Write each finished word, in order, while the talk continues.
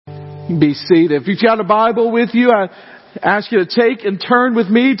Be seated. If you've got a Bible with you, I ask you to take and turn with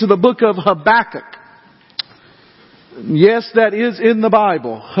me to the book of Habakkuk. Yes, that is in the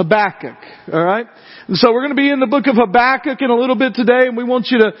Bible. Habakkuk. Alright? And so we're going to be in the book of Habakkuk in a little bit today, and I want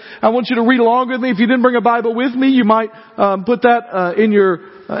you to read along with me. If you didn't bring a Bible with me, you might put that in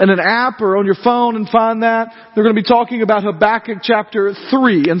an app or on your phone and find that. They're going to be talking about Habakkuk chapter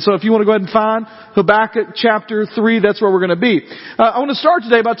 3. And so if you want to go ahead and find Habakkuk chapter 3, that's where we're going to be. I want to start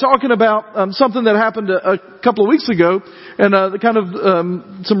today by talking about something that happened a couple of weeks ago, and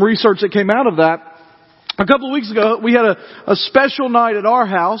some research that came out of that. A couple of weeks ago, we had a special night at our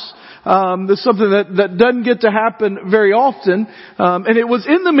house. This is something that doesn't get to happen very often. And it was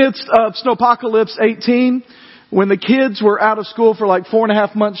in the midst of Snowpocalypse 18, when the kids were out of school for like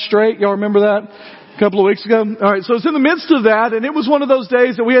 4.5 months straight. Y'all remember that? A couple of weeks ago. Alright, so it's in the midst of that, and it was one of those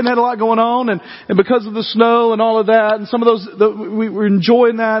days that we hadn't had a lot going on, and because of the snow and all of that, and some of those, we were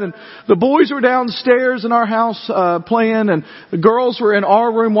enjoying that, and the boys were downstairs in our house, playing, and the girls were in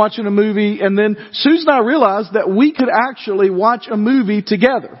our room watching a movie, and then Susan and I realized that we could actually watch a movie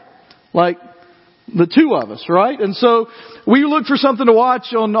together. Like, the two of us, right? And so we looked for something to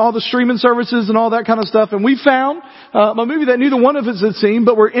watch on all the streaming services and all that kind of stuff. And we found a movie that neither one of us had seen,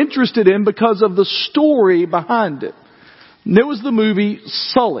 but we're interested in because of the story behind it. And it was the movie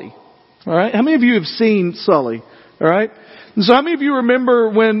Sully. All right. How many of you have seen Sully? All right. And so how many of you remember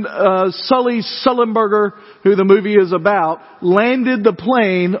when Sully Sullenberger, who the movie is about, landed the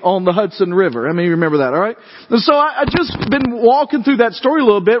plane on the Hudson River? How many of you remember that? All right. And so I just been walking through that story a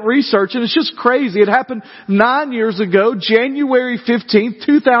little bit, researching. It's just crazy. It happened 9 years ago, January 15th,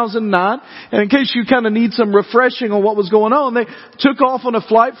 2009. And in case you kind of need some refreshing on what was going on, they took off on a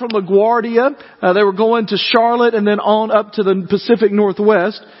flight from LaGuardia. They were going to Charlotte and then on up to the Pacific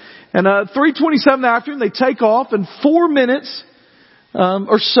Northwest. And 3:27 in the afternoon, they take off, and 4 minutes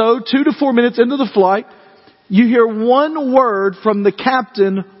or so, 2 to 4 minutes into the flight, you hear one word from the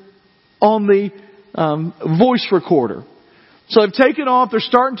captain on the voice recorder. So they've taken off, they're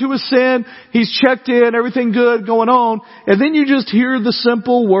starting to ascend, he's checked in, everything good going on, and then you just hear the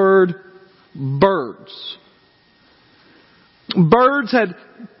simple word, birds. Birds had,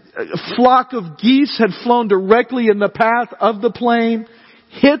 a flock of geese had flown directly in the path of the plane,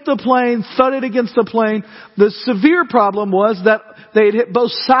 hit the plane, thudded against the plane. The severe problem was that they had hit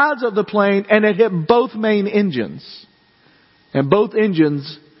both sides of the plane and it hit both main engines. And both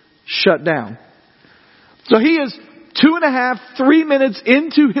engines shut down. So he is 2.5, 3 minutes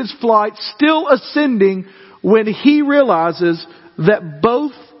into his flight, still ascending, when he realizes that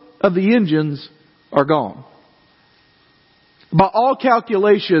both of the engines are gone. By all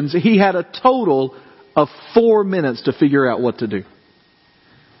calculations, he had a total of 4 minutes to figure out what to do.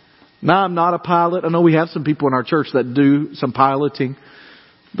 Now, I'm not a pilot. I know we have some people in our church that do some piloting.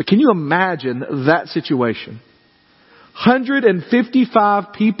 But can you imagine that situation?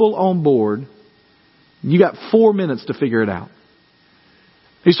 155 people on board. You got 4 minutes to figure it out.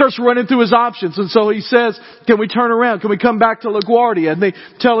 He starts running through his options. And so he says, can we turn around? Can we come back to LaGuardia? And they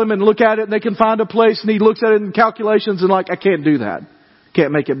tell him and look at it and they can find a place. And he looks at it in calculations and I can't do that.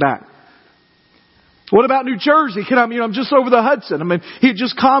 Can't make it back. What about New Jersey? I'm just over the Hudson. He had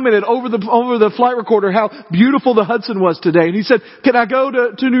just commented over the flight recorder how beautiful the Hudson was today. And he said, can I go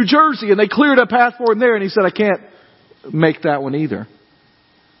to New Jersey? And they cleared a path for him there. And he said, I can't make that one either.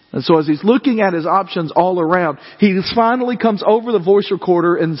 And so as he's looking at his options all around, he finally comes over the voice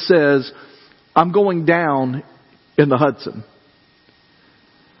recorder and says, I'm going down in the Hudson.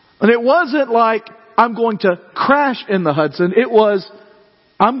 And it wasn't like I'm going to crash in the Hudson. It was,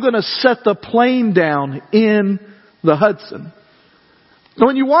 I'm going to set the plane down in the Hudson. Now,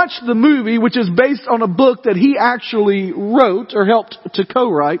 when you watch the movie, which is based on a book that he actually wrote or helped to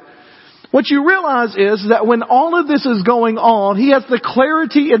co-write, what you realize is that when all of this is going on, he has the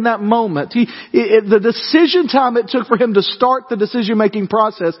clarity in that moment. The decision time it took for him to start the decision-making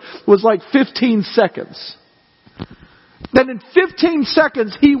process was like 15 seconds. Then in 15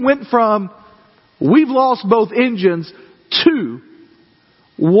 seconds, he went from, we've lost both engines, to,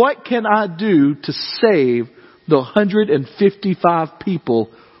 what can I do to save the 155 people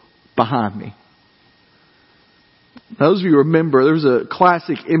behind me? Those of you remember, there's a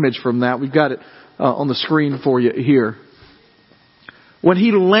classic image from that. We've got it on the screen for you here. When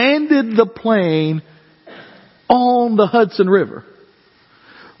he landed the plane on the Hudson River.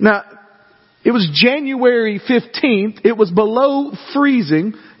 Now, it was January 15th. It was below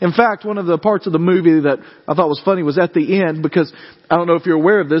freezing. In fact, one of the parts of the movie that I thought was funny was at the end, because I don't know if you're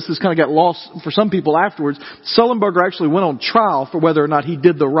aware of this. This kind of got lost for some people afterwards. Sullenberger actually went on trial for whether or not he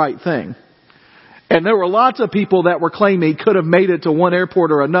did the right thing. And there were lots of people that were claiming he could have made it to one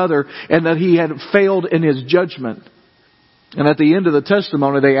airport or another and that he had failed in his judgment. And at the end of the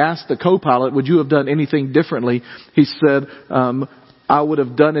testimony, they asked the co-pilot, would you have done anything differently? He said, I would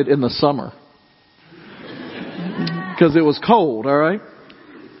have done it in the summer. Because it was cold, all right?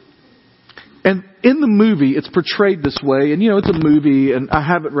 And in the movie, it's portrayed this way. And, it's a movie, and I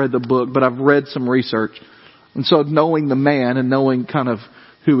haven't read the book, but I've read some research. And so knowing the man and knowing kind of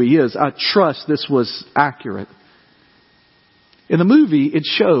who he is, I trust this was accurate. In the movie, it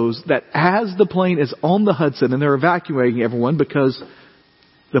shows that as the plane is on the Hudson and they're evacuating everyone because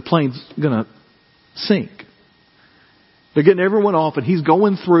the plane's going to sink. They're getting everyone off and he's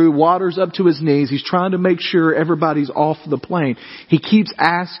going through, water's up to his knees. He's trying to make sure everybody's off the plane. He keeps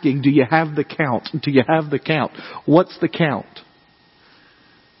asking, do you have the count? Do you have the count? What's the count?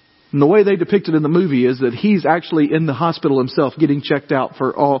 And the way they depict it in the movie is that he's actually in the hospital himself getting checked out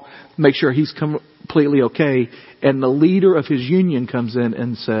make sure he's completely okay. And the leader of his union comes in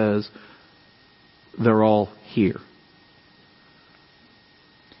and says, they're all here.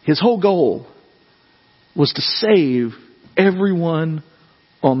 His whole goal was to save everyone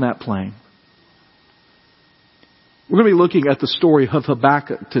on that plane. We're going to be looking at the story of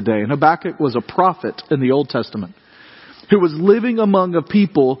Habakkuk today. And Habakkuk was a prophet in the Old Testament who was living among a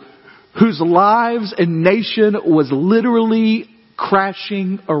people whose lives and nation was literally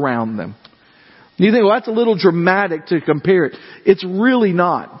crashing around them. You think, well, that's a little dramatic to compare it. It's really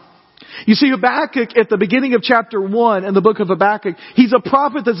not. You see, Habakkuk at the beginning of chapter 1 in the book of Habakkuk, he's a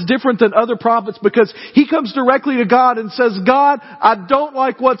prophet that's different than other prophets because he comes directly to God and says, God, I don't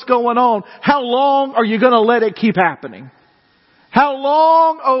like what's going on. How long are you going to let it keep happening? How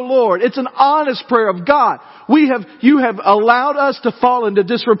long, O Lord? It's an honest prayer of God. You have allowed us to fall into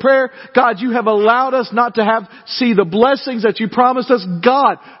disrepair. God, you have allowed us not to see the blessings that you promised us.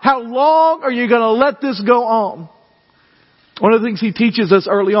 God, how long are you going to let this go on? One of the things he teaches us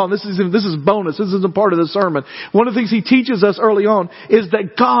early on, this is bonus, this isn't part of the sermon. One of the things he teaches us early on is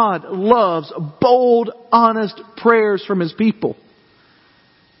that God loves bold, honest prayers from his people.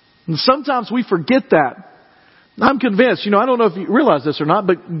 And sometimes we forget that. I'm convinced, I don't know if you realize this or not,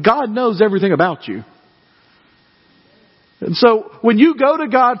 but God knows everything about you. And so when you go to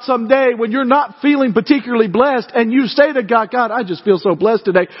God someday, when you're not feeling particularly blessed, and you say to God, God, I just feel so blessed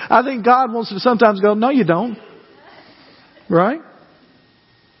today, I think God wants to sometimes go, no, you don't. Right?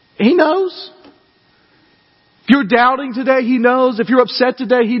 He knows. If you're doubting today, He knows. If you're upset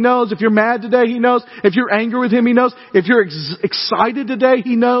today, He knows. If you're mad today, He knows. If you're angry with Him, He knows. If you're excited today,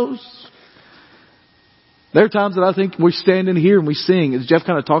 He knows. There are times that I think we stand in here and we sing, as Jeff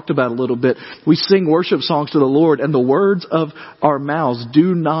kind of talked about a little bit, we sing worship songs to the Lord, and the words of our mouths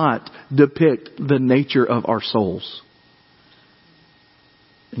do not depict the nature of our souls.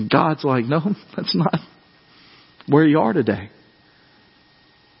 And God's like, no, that's not where you are today.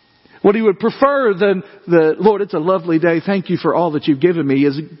 What He would prefer than the, Lord, it's a lovely day, thank you for all that you've given me,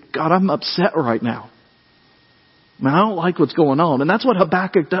 is, God, I'm upset right now. I don't like what's going on. And that's what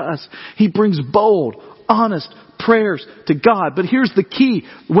Habakkuk does. He brings bold, honest prayers to God. But here's the key.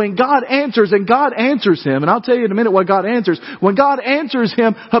 When God answers, and God answers him, and I'll tell you in a minute what God answers. When God answers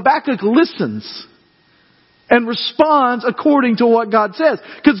him, Habakkuk listens and responds according to what God says.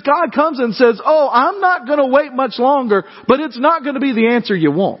 Because God comes and says, oh, I'm not going to wait much longer, but it's not going to be the answer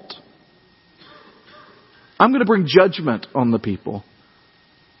you want. I'm going to bring judgment on the people.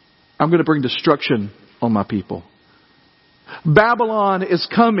 I'm going to bring destruction on my people. Babylon is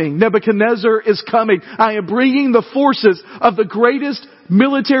coming. Nebuchadnezzar is coming. I am bringing the forces of the greatest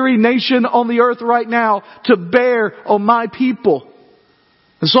military nation on the earth right now to bear on my people.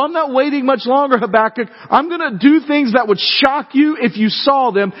 And so I'm not waiting much longer, Habakkuk. I'm going to do things that would shock you if you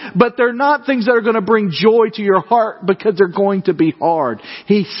saw them, but they're not things that are going to bring joy to your heart because they're going to be hard.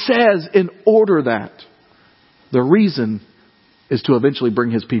 He says in order that the reason is to eventually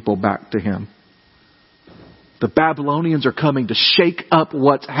bring his people back to him. The Babylonians are coming to shake up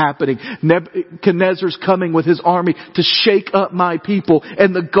what's happening. Nebuchadnezzar's coming with his army to shake up my people.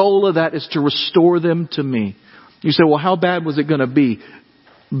 And the goal of that is to restore them to me. You say, well, how bad was it going to be?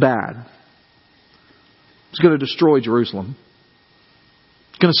 Bad. It's going to destroy Jerusalem.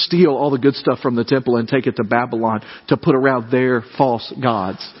 It's going to steal all the good stuff from the temple and take it to Babylon to put around their false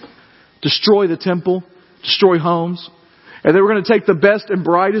gods. Destroy the temple. Destroy homes. And then we're going to take the best and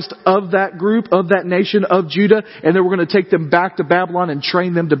brightest of that group, of that nation, of Judah, and then we're going to take them back to Babylon and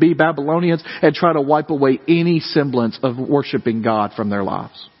train them to be Babylonians and try to wipe away any semblance of worshiping God from their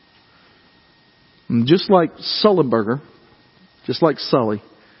lives. And just like Sullenberger, just like Sully,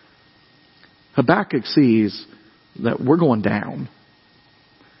 Habakkuk sees that we're going down.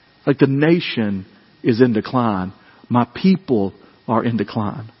 Like the nation is in decline. My people are in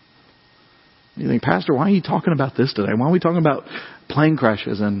decline. You think, Pastor, why are you talking about this today? Why are we talking about plane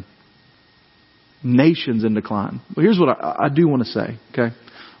crashes and nations in decline? Well, here's what I do want to say, okay?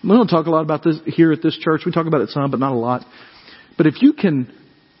 We don't talk a lot about this here at this church. We talk about it some, but not a lot. But if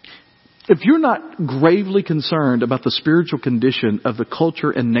you're not gravely concerned about the spiritual condition of the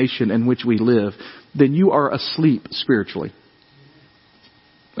culture and nation in which we live, then you are asleep spiritually.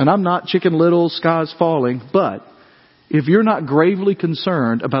 And I'm not Chicken Little, skies falling, but if you're not gravely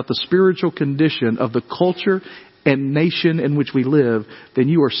concerned about the spiritual condition of the culture and nation in which we live, then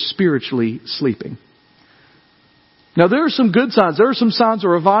you are spiritually sleeping. Now, there are some good signs. There are some signs of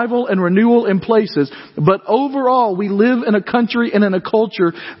revival and renewal in places. But overall, we live in a country and in a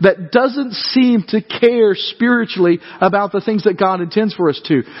culture that doesn't seem to care spiritually about the things that God intends for us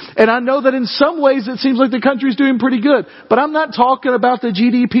to. And I know that in some ways it seems like the country's doing pretty good. But I'm not talking about the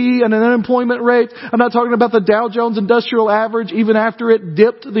GDP and an unemployment rate. I'm not talking about the Dow Jones Industrial Average even after it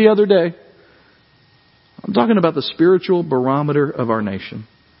dipped the other day. I'm talking about the spiritual barometer of our nation.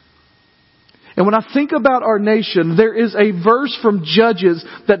 And when I think about our nation, there is a verse from Judges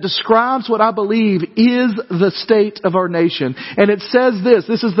that describes what I believe is the state of our nation. And it says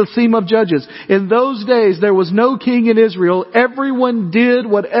this is the theme of Judges. In those days, there was no king in Israel. Everyone did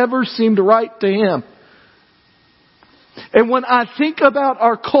whatever seemed right to him. And when I think about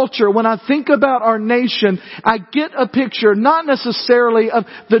our culture, when I think about our nation, I get a picture not necessarily of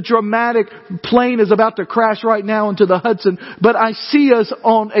the dramatic plane is about to crash right now into the Hudson, but I see us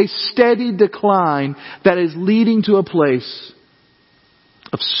on a steady decline that is leading to a place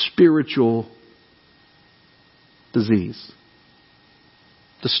of spiritual disease,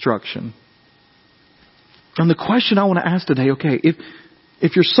 destruction. And the question I want to ask today, okay,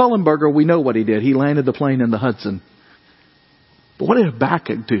 if you're Sullenberger, we know what he did. He landed the plane in the Hudson. But what did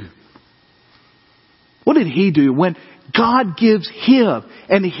Habakkuk do? What did he do when God gives him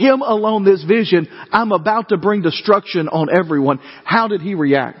and him alone this vision? I'm about to bring destruction on everyone. How did he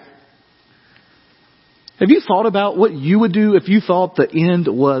react? Have you thought about what you would do if you thought the end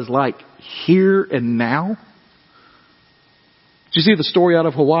was like here and now? Did you see the story out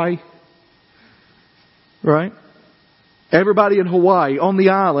of Hawaii? Right? Everybody in Hawaii on the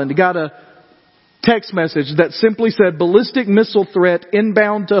island got a text message that simply said, ballistic missile threat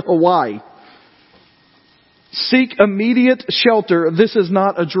inbound to Hawaii. Seek immediate shelter. This is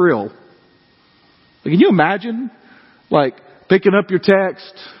not a drill. Can you imagine? Like picking up your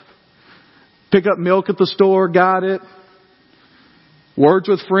text, pick up milk at the store, got it. Words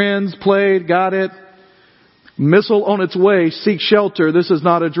with friends, played, got it. Missile on its way, seek shelter. This is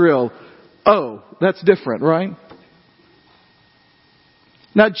not a drill. Oh, that's different, right?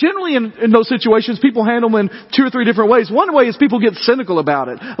 Now, generally in those situations, people handle them in 2 or 3 different ways. One way is people get cynical about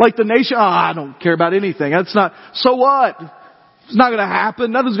it. Like the nation, I don't care about anything. That's not, so what? It's not going to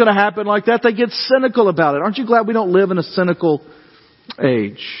happen. Nothing's going to happen like that. They get cynical about it. Aren't you glad we don't live in a cynical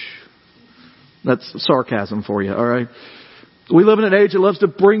age? That's sarcasm for you, all right? We live in an age that loves to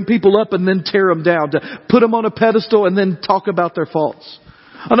bring people up and then tear them down, to put them on a pedestal and then talk about their faults.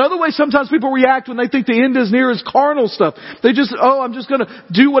 Another way sometimes people react when they think the end is near is carnal stuff. They just, I'm just going to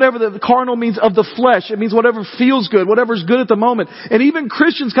do whatever the carnal means of the flesh. It means whatever feels good, whatever's good at the moment. And even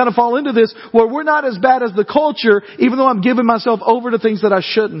Christians kind of fall into this where we're not as bad as the culture, even though I'm giving myself over to things that I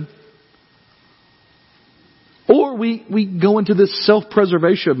shouldn't. Or we go into this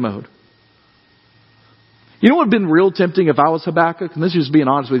self-preservation mode. You know what would have been real tempting if I was Habakkuk? And this is just being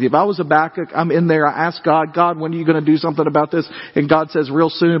honest with you. If I was Habakkuk, I'm in there, I ask God, when are you going to do something about this? And God says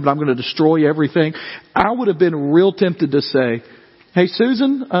real soon, but I'm going to destroy everything. I would have been real tempted to say, hey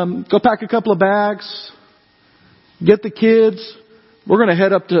Susan, go pack a couple of bags, get the kids. We're going to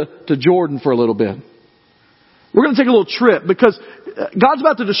head up to Jordan for a little bit. We're going to take a little trip because God's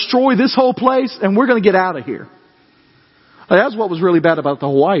about to destroy this whole place and we're going to get out of here. That's what was really bad about the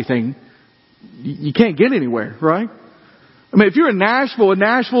Hawaii thing. You can't get anywhere, right? I mean, if you're in Nashville and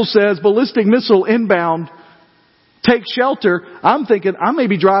Nashville says ballistic missile inbound, take shelter, I'm thinking I may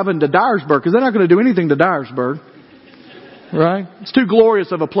be driving to Dyersburg because they're not going to do anything to Dyersburg, right? It's too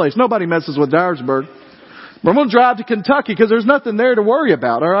glorious of a place. Nobody messes with Dyersburg. But I'm going to drive to Kentucky because there's nothing there to worry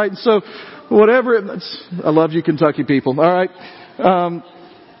about, all right? So whatever, I love you Kentucky people, all right?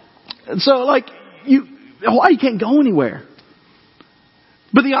 So Hawaii can't go anywhere.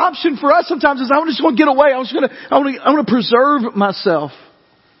 But the option for us sometimes is I just want to get away. I want to preserve myself.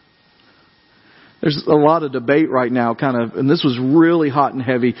 There's a lot of debate right now and this was really hot and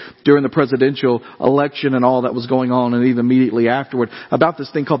heavy during the presidential election and all that was going on and even immediately afterward about this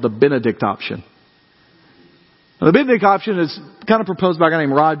thing called the Benedict option. The Bidnick option is kind of proposed by a guy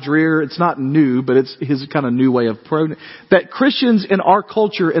named Rod Dreher. It's not new, but it's his kind of new way of that Christians in our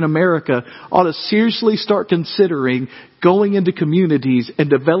culture in America ought to seriously start considering going into communities and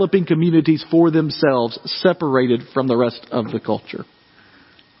developing communities for themselves, separated from the rest of the culture.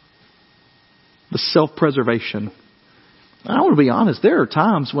 The self-preservation. I want to be honest, there are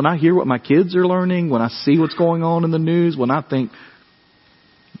times when I hear what my kids are learning, when I see what's going on in the news, when I think,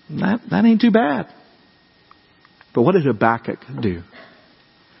 that ain't too bad. But what did Habakkuk do?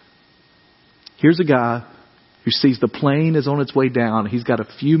 Here's a guy who sees the plane is on its way down. He's got a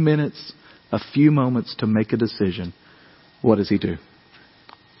few minutes, a few moments to make a decision. What does he do?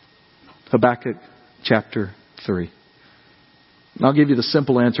 Habakkuk chapter 3. And I'll give you the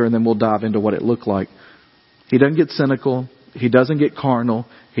simple answer and then we'll dive into what it looked like. He doesn't get cynical. He doesn't get carnal.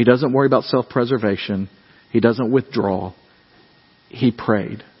 He doesn't worry about self-preservation. He doesn't withdraw. He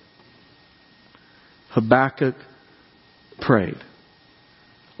prayed. Habakkuk prayed.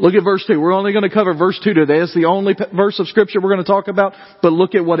 Look at verse 2. We're only going to cover verse 2 today. It's the only verse of Scripture we're going to talk about. But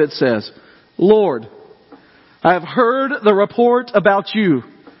look at what it says. Lord, I have heard the report about you.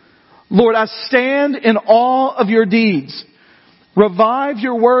 Lord, I stand in awe of your deeds. Revive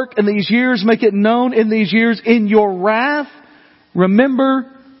your work in these years. Make it known in these years. In your wrath,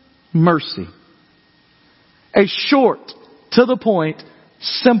 remember mercy. A short, to the point,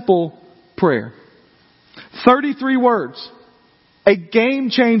 simple prayer. 33 words. A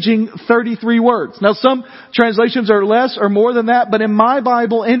game-changing 33 words. Now some translations are less or more than that, but in my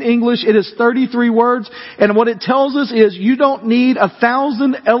Bible, in English, it is 33 words. And what it tells us is you don't need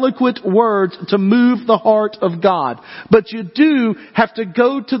 1,000 eloquent words to move the heart of God. But you do have to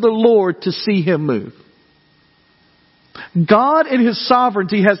go to the Lord to see Him move. God in His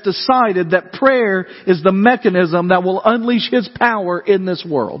sovereignty has decided that prayer is the mechanism that will unleash His power in this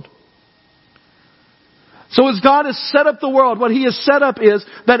world. So as God has set up the world, what He has set up is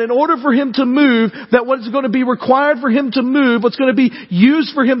that in order for Him to move, that what is going to be required for Him to move, what's going to be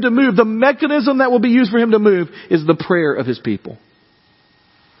used for Him to move, the mechanism that will be used for Him to move is the prayer of His people.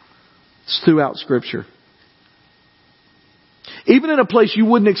 It's throughout Scripture. Even in a place you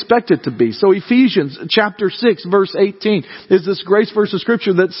wouldn't expect it to be. So Ephesians chapter 6 verse 18 is this grace verse of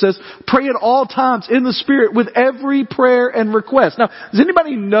Scripture that says, pray at all times in the Spirit with every prayer and request. Now, does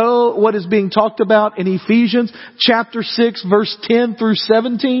anybody know what is being talked about in Ephesians chapter 6 verse 10 through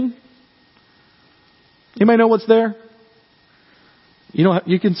 17? Anybody know what's there? You know,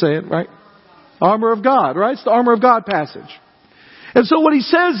 you can say it, right? Armor of God, right? It's the armor of God passage. And so what he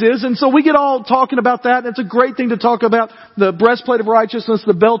says is, and so we get all talking about that, and it's a great thing to talk about the breastplate of righteousness,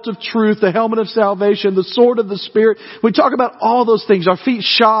 the belt of truth, the helmet of salvation, the sword of the Spirit. We talk about all those things, our feet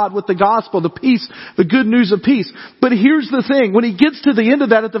shod with the gospel, the peace, the good news of peace. But here's the thing, when he gets to the end of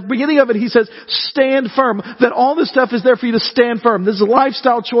that, at the beginning of it, he says, stand firm. That all this stuff is there for you to stand firm. This is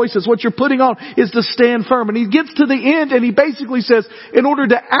lifestyle choices. What you're putting on is to stand firm. And he gets to the end and he basically says, in order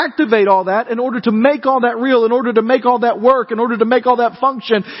to activate all that, in order to make all that real, in order to make all that work, in order to make all that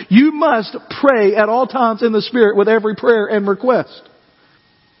function, you must pray at all times in the Spirit with every prayer and request.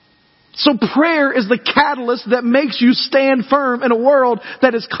 So prayer is the catalyst that makes you stand firm in a world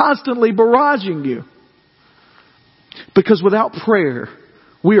that is constantly barraging you. Because without prayer,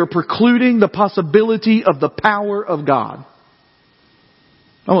 we are precluding the possibility of the power of God.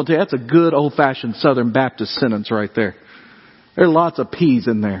 I want to tell you, that's a good old-fashioned Southern Baptist sentence right there. There are lots of P's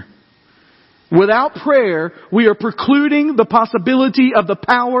in there. Without prayer, we are precluding the possibility of the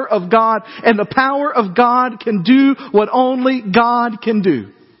power of God. And the power of God can do what only God can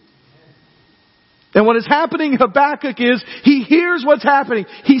do. And what is happening in Habakkuk is he hears what's happening.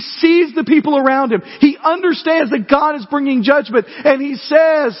 He sees the people around him. He understands that God is bringing judgment. And he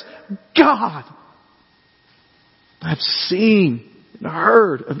says, God, I've seen and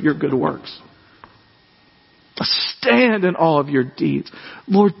heard of your good works. I stand in awe of your deeds.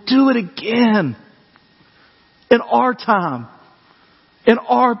 Lord, do it again. In our time. In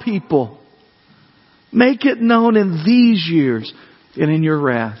our people. Make it known in these years. And in your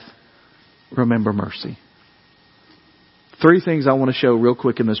wrath, remember mercy. 3 things I want to show real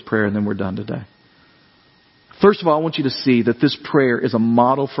quick in this prayer and then we're done today. First of all, I want you to see that this prayer is a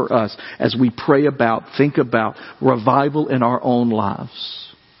model for us as we pray about, think about revival in our own lives.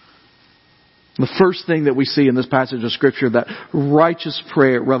 The first thing that we see in this passage of Scripture, that righteous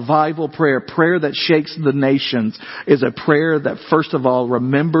prayer, revival prayer, prayer that shakes the nations, is a prayer that first of all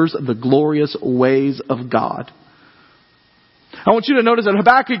remembers the glorious ways of God. I want you to notice that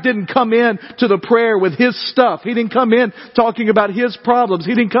Habakkuk didn't come in to the prayer with his stuff. He didn't come in talking about his problems.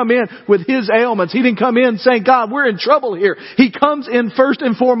 He didn't come in with his ailments. He didn't come in saying, God, we're in trouble here. He comes in first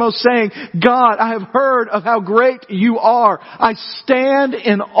and foremost saying, God, I have heard of how great you are. I stand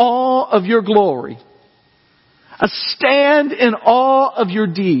in awe of your glory. I stand in awe of your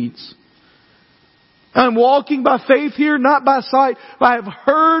deeds. I'm walking by faith here, not by sight. I have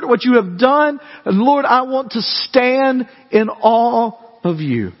heard what you have done. And Lord, I want to stand in awe of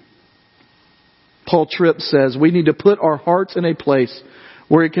you. Paul Tripp says we need to put our hearts in a place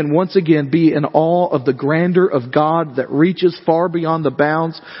where it can once again be in awe of the grandeur of God that reaches far beyond the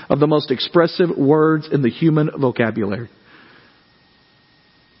bounds of the most expressive words in the human vocabulary.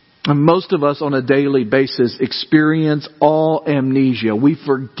 And most of us on a daily basis experience all amnesia. We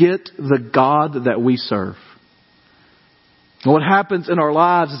forget the God that we serve. And what happens in our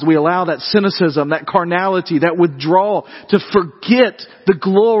lives is we allow that cynicism, that carnality, that withdrawal to forget the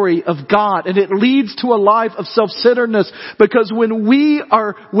glory of God. And it leads to a life of self-centeredness, because when we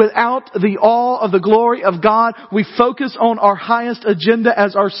are without the awe of the glory of God, we focus on our highest agenda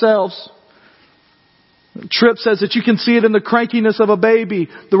as ourselves. Tripp says that you can see it in the crankiness of a baby,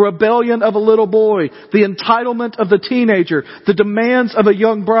 the rebellion of a little boy, the entitlement of the teenager, the demands of a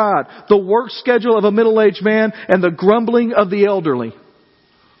young bride, the work schedule of a middle-aged man, and the grumbling of the elderly.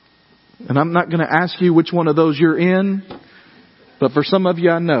 And I'm not going to ask you which one of those you're in, but for some of you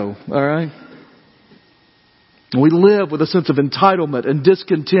I know, all right? We live with a sense of entitlement and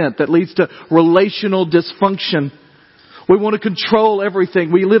discontent that leads to relational dysfunction. We want to control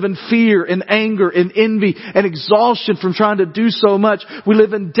everything. We live in fear and anger and envy and exhaustion from trying to do so much. We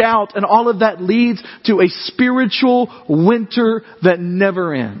live in doubt, and all of that leads to a spiritual winter that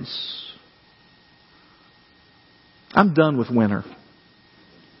never ends. I'm done with winter.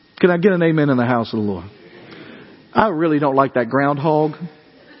 Can I get an amen in the house of the Lord? I really don't like that groundhog.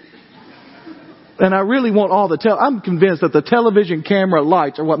 And I really want I'm convinced that the television camera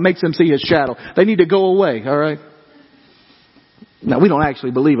lights are what makes him see his shadow. They need to go away, all right? Now, we don't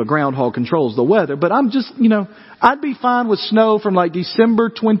actually believe a groundhog controls the weather, but I'm just, I'd be fine with snow from like December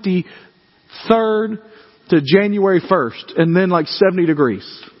 23rd to January 1st, and then like 70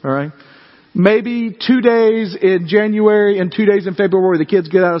 degrees, all right? Maybe 2 days in January and 2 days in February the kids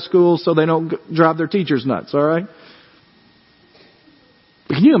get out of school so they don't drive their teachers nuts, all right?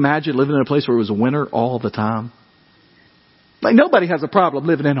 But can you imagine living in a place where it was winter all the time? Like, nobody has a problem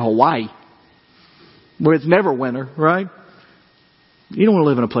living in Hawaii, where it's never winter, right? You don't want to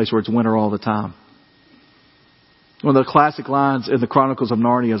live in a place where it's winter all the time. One of the classic lines in the Chronicles of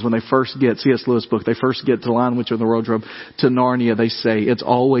Narnia is when they first get, C.S. Lewis book, they first get to Lion, Witch, and the Wardrobe to Narnia, they say, it's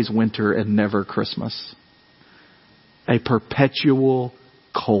always winter and never Christmas. A perpetual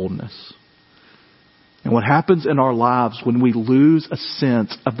coldness. And what happens in our lives when we lose a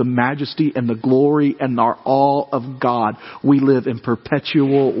sense of the majesty and the glory and our awe of God, we live in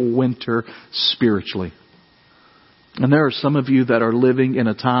perpetual winter spiritually. And there are some of you that are living in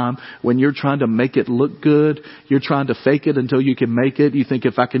a time when you're trying to make it look good. You're trying to fake it until you can make it. You think,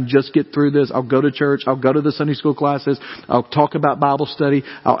 if I can just get through this, I'll go to church. I'll go to the Sunday school classes. I'll talk about Bible study.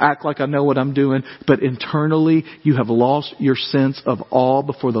 I'll act like I know what I'm doing. But internally, you have lost your sense of awe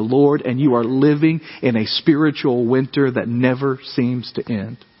before the Lord, and you are living in a spiritual winter that never seems to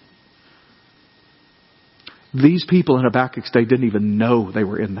end. These people in Habakkuk's day didn't even know they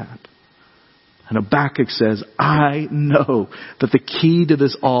were in that. And Habakkuk says, I know that the key to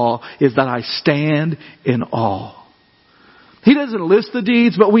this awe is that I stand in awe. He doesn't list the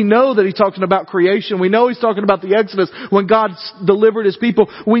deeds, but we know that he's talking about creation. We know he's talking about the Exodus when God delivered his people.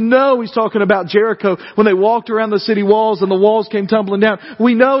 We know he's talking about Jericho when they walked around the city walls and the walls came tumbling down.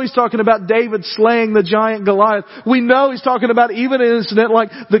 We know he's talking about David slaying the giant Goliath. We know he's talking about even an incident like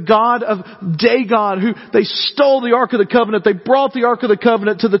the God of Dagon, who they stole the Ark of the Covenant. They brought the Ark of the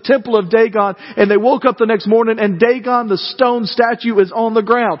Covenant to the temple of Dagon, and they woke up the next morning and Dagon, the stone statue, is on the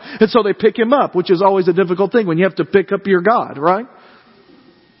ground. And so they pick him up, which is always a difficult thing when you have to pick up your God. Right?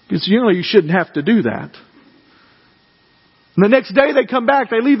 Because you shouldn't have to do that. And the next day they come back,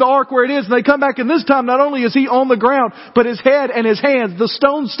 they leave the ark where it is, and they come back, and this time not only is he on the ground, but his head and his hands, the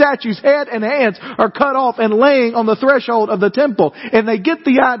stone statue's head and hands are cut off and laying on the threshold of the temple. And they get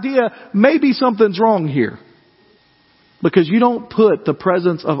the idea, maybe something's wrong here. Because you don't put the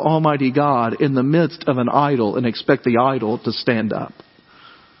presence of Almighty God in the midst of an idol and expect the idol to stand up.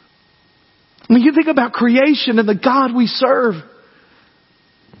 When you think about creation and the God we serve,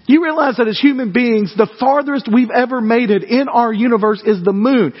 you realize that as human beings, the farthest we've ever made it in our universe is the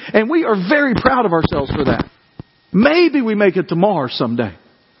moon. And we are very proud of ourselves for that. Maybe we make it to Mars someday.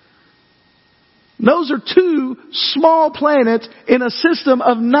 Those are 2 small planets in a system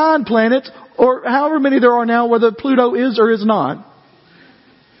of 9 planets, or however many there are now, whether Pluto is or is not.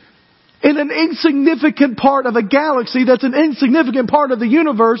 In an insignificant part of a galaxy that's an insignificant part of the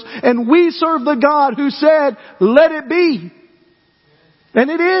universe, and we serve the God who said, let it be. And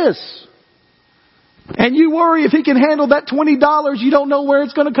it is. And you worry if He can handle that $20, you don't know where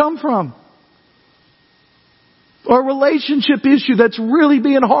it's going to come from. Or a relationship issue that's really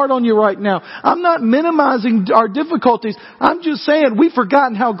being hard on you right now. I'm not minimizing our difficulties. I'm just saying we've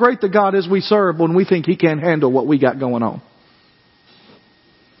forgotten how great the God is we serve when we think He can't handle what we got going on.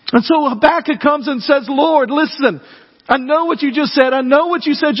 And so Habakkuk comes and says, Lord, listen, I know what you just said. I know what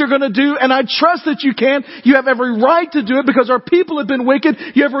you said you're going to do, and I trust that you can. You have every right to do it because our people have been wicked.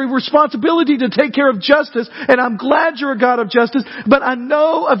 You have every responsibility to take care of justice, and I'm glad you're a God of justice. But I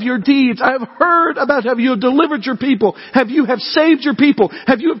know of your deeds. I have heard about how you have delivered your people, how you have saved your people,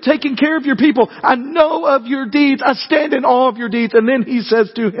 how you have taken care of your people. I know of your deeds. I stand in awe of your deeds. And then he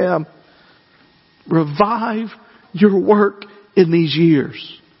says to him, revive your work in these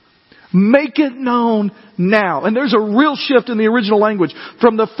years. Make it known now. And there's a real shift in the original language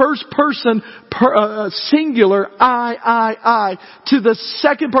from the first person singular, I, to the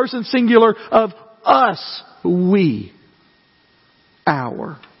second person singular of us, we,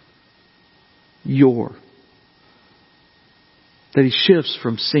 our, your. That he shifts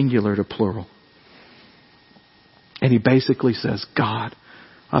from singular to plural. And he basically says, God,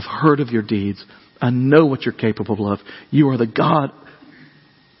 I've heard of your deeds. I know what you're capable of. You are the God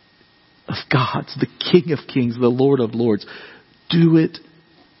of gods, the King of kings, the Lord of lords. Do it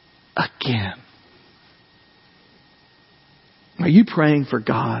again. Are you praying for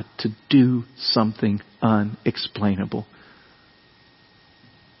God to do something unexplainable?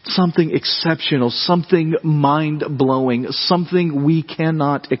 Something exceptional, something mind-blowing, something we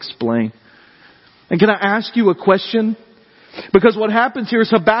cannot explain. And can I ask you a question? Because what happens here is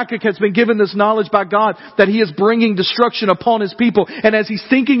Habakkuk has been given this knowledge by God that he is bringing destruction upon his people. And as he's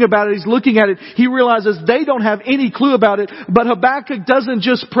thinking about it, he's looking at it, he realizes they don't have any clue about it. But Habakkuk doesn't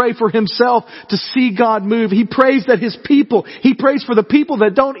just pray for himself to see God move. He prays that his people, he prays for the people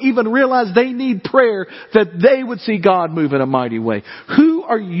that don't even realize they need prayer, that they would see God move in a mighty way. Who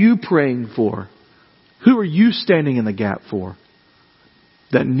are you praying for? Who are you standing in the gap for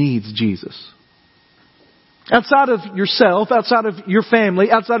that needs Jesus? Outside of yourself, outside of your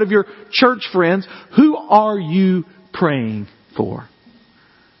family, outside of your church friends, who are you praying for?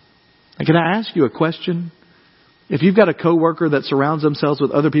 And can I ask you a question? If you've got a coworker that surrounds themselves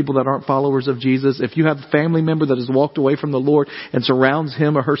with other people that aren't followers of Jesus, if you have a family member that has walked away from the Lord and surrounds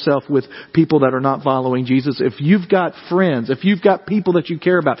him or herself with people that are not following Jesus, if you've got friends, if you've got people that you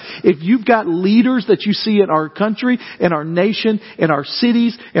care about, if you've got leaders that you see in our country, in our nation, in our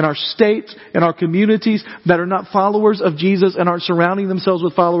cities, in our states, in our communities that are not followers of Jesus and aren't surrounding themselves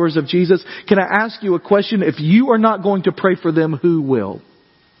with followers of Jesus, can I ask you a question? If you are not going to pray for them, who will?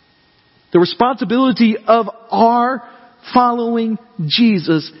 The responsibility of our following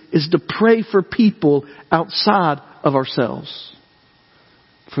Jesus is to pray for people outside of ourselves,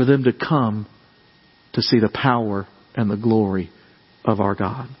 for them to come to see the power and the glory of our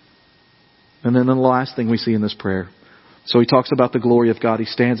God. And then the last thing we see in this prayer. So he talks about the glory of God. He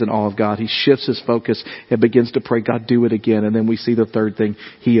stands in awe of God. He shifts his focus and begins to pray, God, do it again. And then we see the third thing.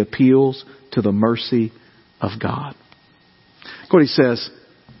 He appeals to the mercy of God. Look what he says.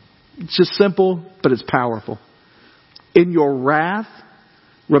 It's just simple, but it's powerful. In your wrath,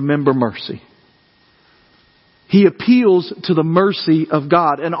 remember mercy. He appeals to the mercy of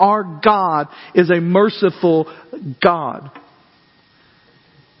God. And our God is a merciful God.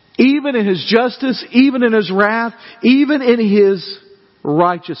 Even in His justice, even in His wrath, even in His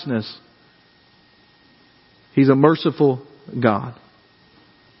righteousness, He's a merciful God.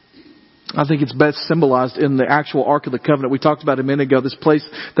 I think it's best symbolized in the actual Ark of the Covenant. We talked about a minute ago, this place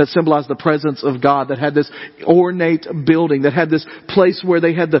that symbolized the presence of God, that had this ornate building, that had this place where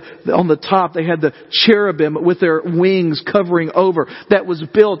they had on the top, they had the cherubim with their wings covering over, that was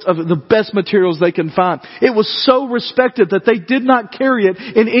built of the best materials they can find. It was so respected that they did not carry it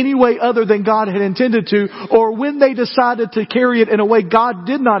in any way other than God had intended to, or when they decided to carry it in a way God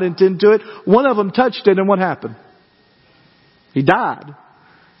did not intend to it, one of them touched it and what happened? He died.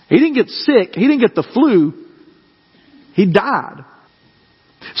 He didn't get sick. He didn't get the flu. He died.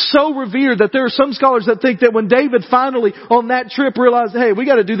 So revered that there are some scholars that think that when David finally on that trip realized, hey, we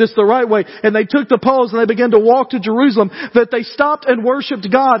got to do this the right way, and they took the poles and they began to walk to Jerusalem, that they stopped and worshipped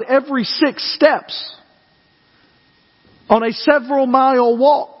God every 6 steps on a several mile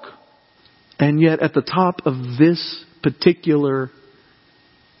walk. And yet at the top of this particular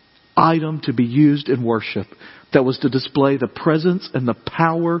item to be used in worship that was to display the presence and the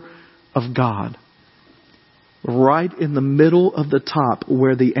power of God. Right in the middle of the top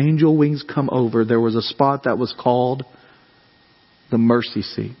where the angel wings come over, there was a spot that was called the mercy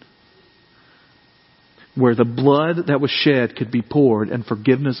seat, where the blood that was shed could be poured and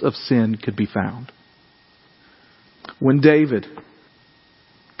forgiveness of sin could be found. When David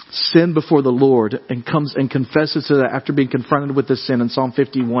sinned before the Lord and comes and confesses to that after being confronted with this sin in Psalm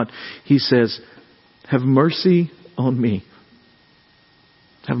 51, he says, "Have mercy on me.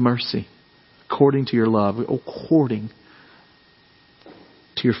 Have mercy according to your love," according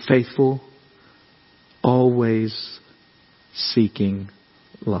to your faithful, always seeking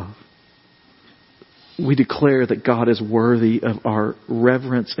love. We declare that God is worthy of our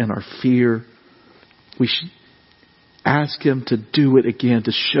reverence and our fear. We should ask Him to do it again,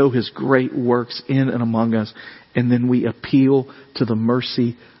 to show His great works in and among us. And then we appeal to the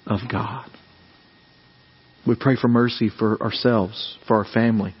mercy of God. We pray for mercy for ourselves, for our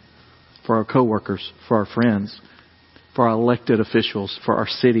family, for our coworkers, for our friends, for our elected officials, for our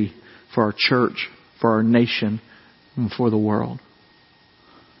city, for our church, for our nation, and for the world.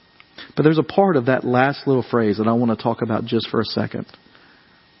 But there's a part of that last little phrase that I want to talk about just for a second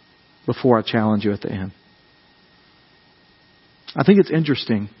before I challenge you at the end. I think it's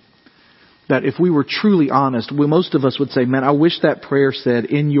interesting that if we were truly honest, most of us would say, "Man, I wish that prayer said,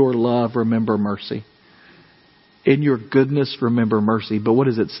 'In your love, remember mercy. In your goodness, remember mercy.'" But what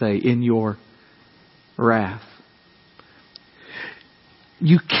does it say? "In your wrath."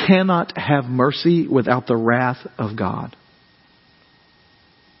 You cannot have mercy without the wrath of God.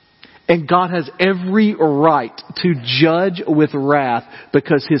 And God has every right to judge with wrath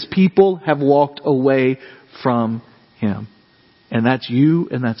because His people have walked away from Him. And that's you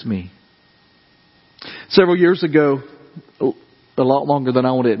and that's me. Several years ago, a lot longer than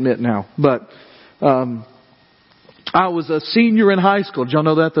I want to admit now, but I was a senior in high school. Did y'all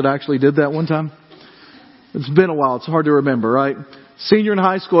know that I actually did that one time? It's been a while. It's hard to remember, right? Senior in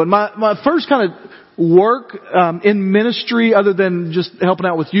high school. And my first kind of work in ministry, other than just helping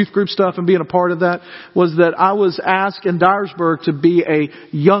out with youth group stuff and being a part of that, was that I was asked in Dyersburg to be a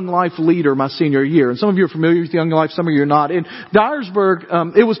Young Life leader my senior year. And some of you are familiar with Young Life, some of you are not. In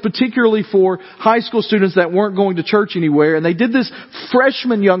Dyersburg, it was particularly for high school students that weren't going to church anywhere. And they did this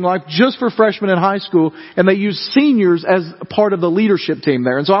freshman Young Life just for freshmen in high school. And they used seniors as a part of the leadership team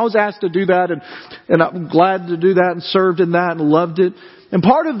there. And so I was asked to do that, and I'm glad to do that and served in that and loved it. And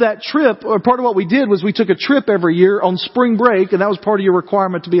part of that trip, or part of what we did, was we took a trip every year on spring break, and that was part of your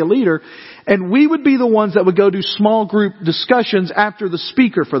requirement to be a leader. And we would be the ones that would go do small group discussions after the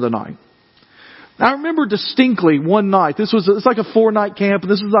speaker for the night. I remember distinctly one night, it's like a 4-night camp,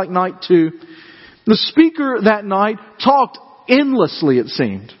 and this was like night 2. The speaker that night talked endlessly, it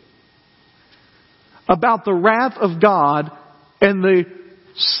seemed, about the wrath of God and the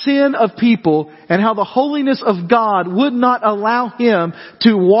sin of people, and how the holiness of God would not allow Him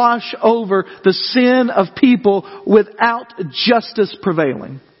to wash over the sin of people without justice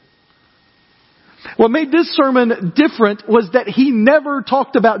prevailing. What made this sermon different was that he never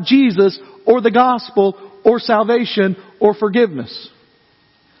talked about Jesus or the gospel or salvation or forgiveness.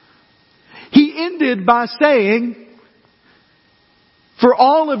 He ended by saying, "For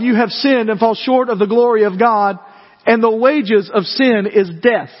all of you have sinned and fall short of the glory of God, and the wages of sin is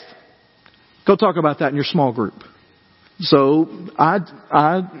death." Go talk about that in your small group. So I,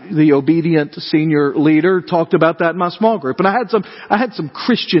 the obedient senior leader, talked about that in my small group. And I had some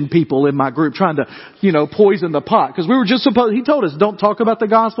Christian people in my group trying to, poison the pot. Because we were just he told us, don't talk about the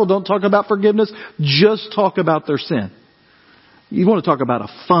gospel, don't talk about forgiveness, just talk about their sin. You want to talk about a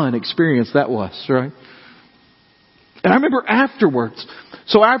fun experience that was, right? And I remember afterwards,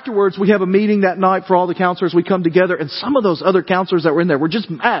 we have a meeting that night for all the counselors. We come together, and some of those other counselors that were in there were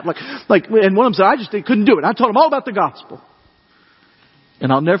just mad. And one of them said, "I just couldn't do it. I told them all about the gospel."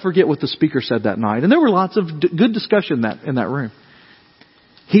 And I'll never forget what the speaker said that night. And there were lots of good discussion in that room.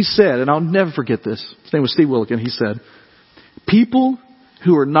 He said, and I'll never forget this. His name was Steve Willikin. He said, "People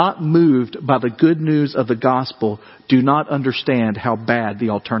who are not moved by the good news of the gospel do not understand how bad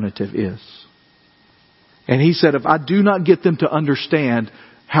the alternative is." And he said, if I do not get them to understand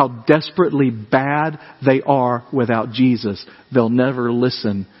how desperately bad they are without Jesus, they'll never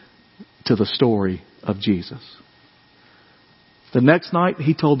listen to the story of Jesus. The next night,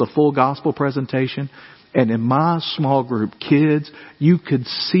 he told the full gospel presentation. And in my small group, kids, you could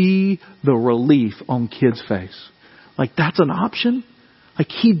see the relief on kids' face. Like, that's an option? Like,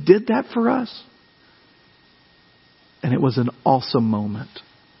 he did that for us? And it was an awesome moment.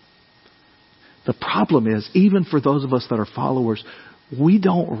 The problem is, even for those of us that are followers, we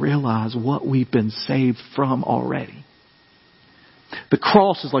don't realize what we've been saved from already. The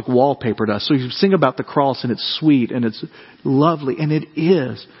cross is like wallpaper to us. So you sing about the cross and it's sweet and it's lovely, and it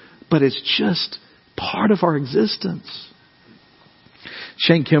is, but it's just part of our existence.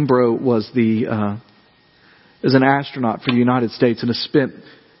 Shane Kimbrough is an astronaut for the United States and has spent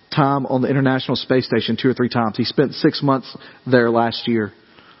time on the International Space Station 2 or 3 times. He spent 6 months there last year.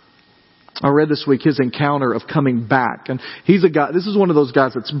 I read this week his encounter of coming back. And he's a guy, this is one of those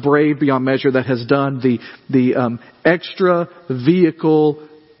guys that's brave beyond measure, that has done the extra vehicle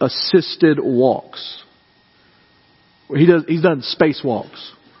assisted walks. He's done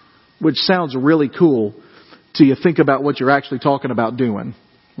spacewalks, which sounds really cool till you think about what you're actually talking about doing,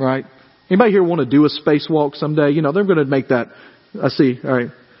 right? Anybody here want to do a spacewalk someday? You know, they're going to make that, I see, all right.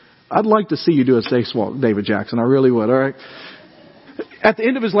 I'd like to see you do a spacewalk, David Jackson. I really would, all right? At the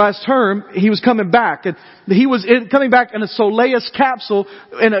end of his last term, he was coming back. And he was coming back in a Soleus capsule,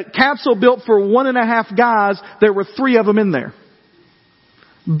 in a capsule built for 1.5 guys. There were 3 of them in there.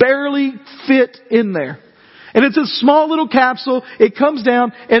 Barely fit in there. And it's a small little capsule. It comes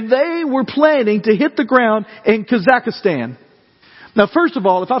down, and they were planning to hit the ground in Kazakhstan. Now, first of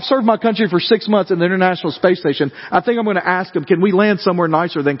all, if I've served my country for 6 months in the International Space Station, I think I'm going to ask them, can we land somewhere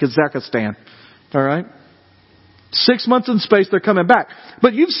nicer than Kazakhstan? All right? 6 months in space, they're coming back.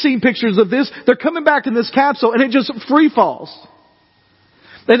 But you've seen pictures of this. They're coming back in this capsule, and it just free falls.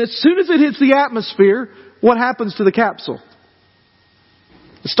 And as soon as it hits the atmosphere, what happens to the capsule?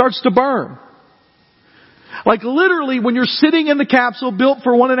 It starts to burn. Like literally, when you're sitting in the capsule built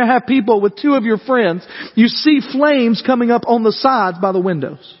for 1.5 people with 2 of your friends, you see flames coming up on the sides by the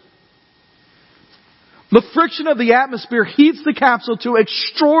windows. The friction of the atmosphere heats the capsule to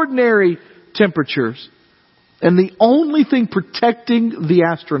extraordinary temperatures. And the only thing protecting the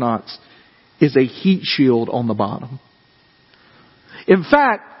astronauts is a heat shield on the bottom. In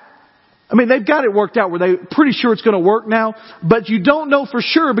fact, I mean, they've got it worked out where they're pretty sure it's going to work now, but you don't know for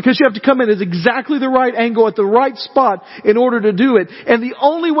sure because you have to come in at exactly the right angle at the right spot in order to do it. And the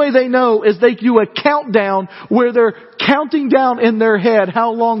only way they know is they do a countdown where they're counting down in their head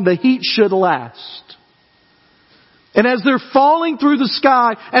how long the heat should last. And as they're falling through the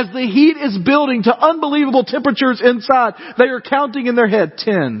sky, as the heat is building to unbelievable temperatures inside, they are counting in their head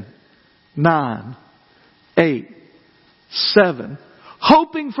 10, 9, 8, 7...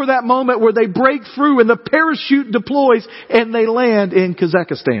 hoping for that moment where they break through and the parachute deploys and they land in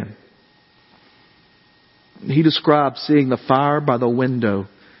Kazakhstan. He described seeing the fire by the window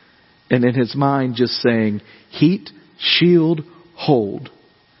and in his mind just saying, heat, shield, hold.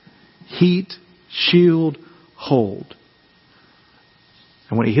 Heat, shield, hold.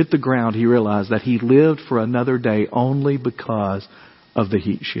 And when he hit the ground, he realized that he lived for another day only because of the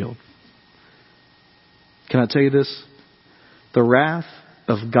heat shield. Can I tell you this? The wrath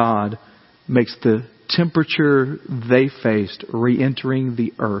of God makes the temperature they faced re-entering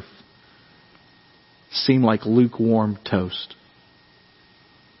the earth seem like lukewarm toast.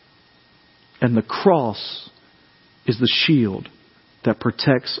 And the cross is the shield that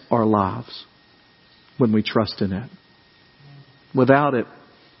protects our lives when we trust in it. Without it,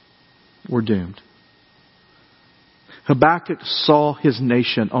 we're doomed. Habakkuk saw his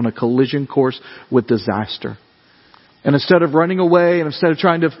nation on a collision course with disaster. And instead of running away and instead of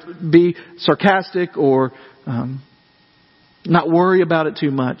trying to be sarcastic or not worry about it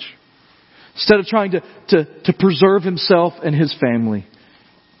too much, instead of trying to preserve himself and his family,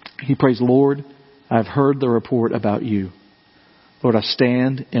 he prays, Lord, I've heard the report about you. Lord, I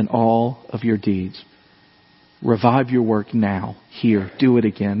stand in awe of your deeds. Revive your work now, here. Do it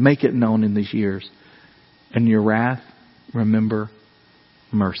again. Make it known in these years. And your wrath, remember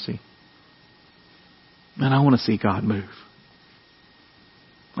mercy. And I want to see God move.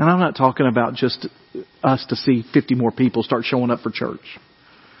 And I'm not talking about just us to see 50 more people start showing up for church.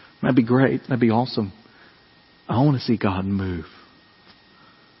 That'd be great. That'd be awesome. I want to see God move.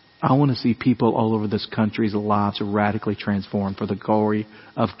 I want to see people all over this country's lives radically transformed for the glory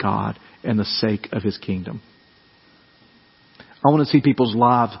of God and the sake of His kingdom. I want to see people's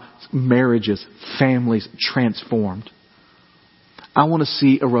lives, marriages, families transformed. I want to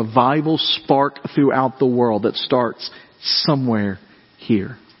see a revival spark throughout the world that starts somewhere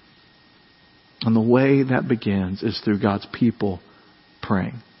here. And the way that begins is through God's people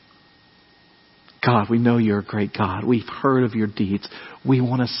praying. God, we know you're a great God. We've heard of your deeds. We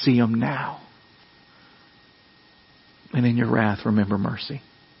want to see them now. And in your wrath, remember mercy.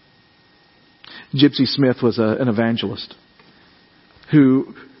 Gypsy Smith was an evangelist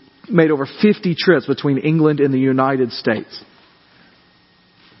who made over 50 trips between England and the United States.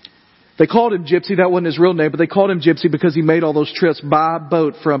 They called him Gypsy. That wasn't his real name, but they called him Gypsy because he made all those trips by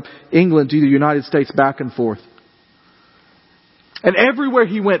boat from England to the United States back and forth. And everywhere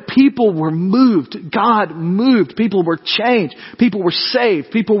he went, people were moved. God moved. People were changed. People were saved.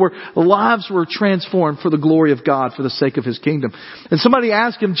 Lives were transformed for the glory of God, for the sake of His kingdom. And somebody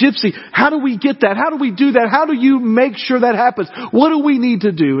asked him, Gypsy, how do we get that? How do we do that? How do you make sure that happens? What do we need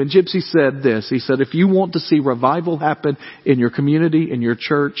to do? And Gypsy said this. He said, if you want to see revival happen in your community, in your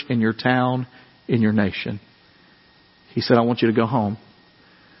church, in your town, in your nation, he said, I want you to go home.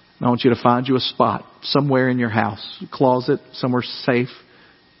 I want you to find you a spot somewhere in your house, closet, somewhere safe,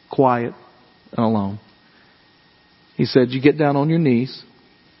 quiet, and alone. He said, you get down on your knees.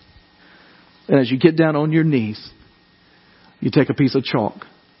 And as you get down on your knees, you take a piece of chalk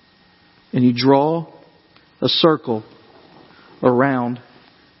and you draw a circle around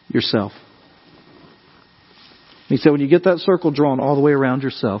yourself. He said, when you get that circle drawn all the way around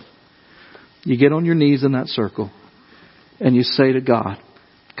yourself, you get on your knees in that circle and you say to God,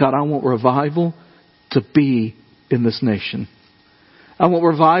 God, I want revival to be in this nation. I want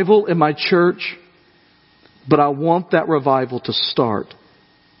revival in my church, but I want that revival to start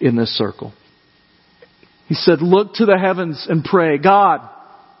in this circle. He said, look to the heavens and pray, God,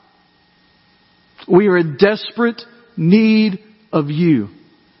 we are in desperate need of you.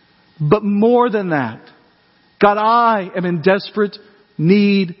 But more than that, God, I am in desperate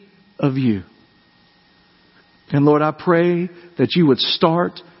need of you. And Lord, I pray that you would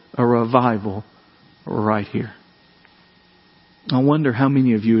start a revival right here. I wonder how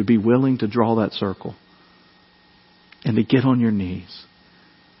many of you would be willing to draw that circle and to get on your knees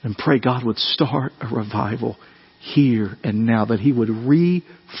and pray God would start a revival here and now, that He would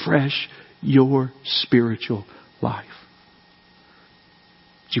refresh your spiritual life.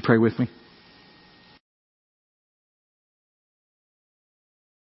 Would you pray with me?